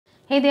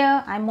Hey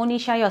there, I'm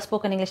Monisha, your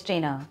spoken English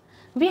trainer.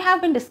 We have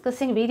been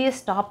discussing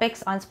various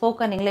topics on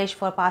spoken English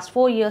for past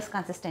 4 years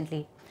consistently.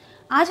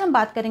 आज हम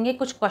बात करेंगे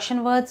कुछ question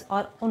words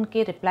और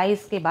उनके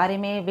replies के बारे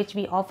में which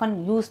we often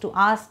use to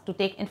ask to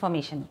take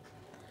information.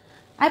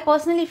 I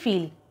personally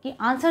feel कि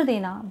आंसर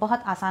देना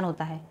बहुत आसान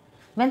होता है.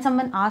 When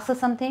someone asks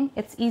us something,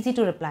 it's easy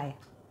to reply.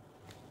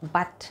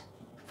 But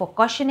for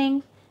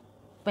questioning,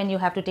 when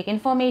you have to take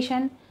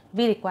information,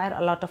 we require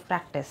a lot of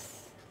practice.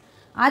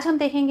 आज हम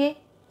देखेंगे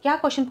क्या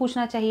क्वेश्चन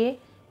पूछना चाहिए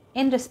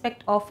in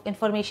respect of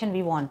information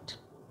we want.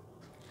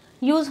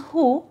 Use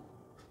who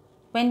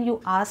when you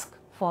ask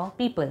for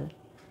people.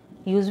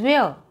 Use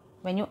where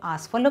when you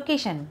ask for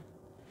location.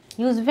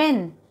 Use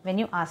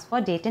when you ask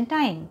for date and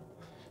time.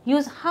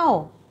 Use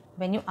how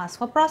when you ask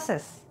for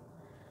process.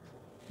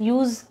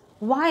 Use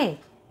why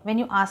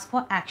when you ask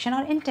for action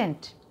or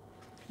intent.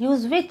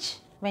 Use which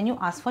when you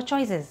ask for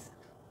choices.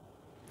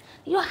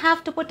 You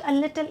have to put a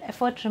little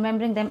effort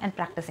remembering them and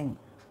practicing.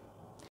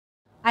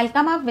 I'll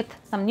come up with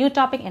some new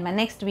topic in my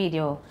next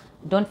video.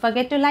 Don't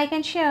forget to like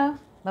and share.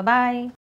 Bye-bye.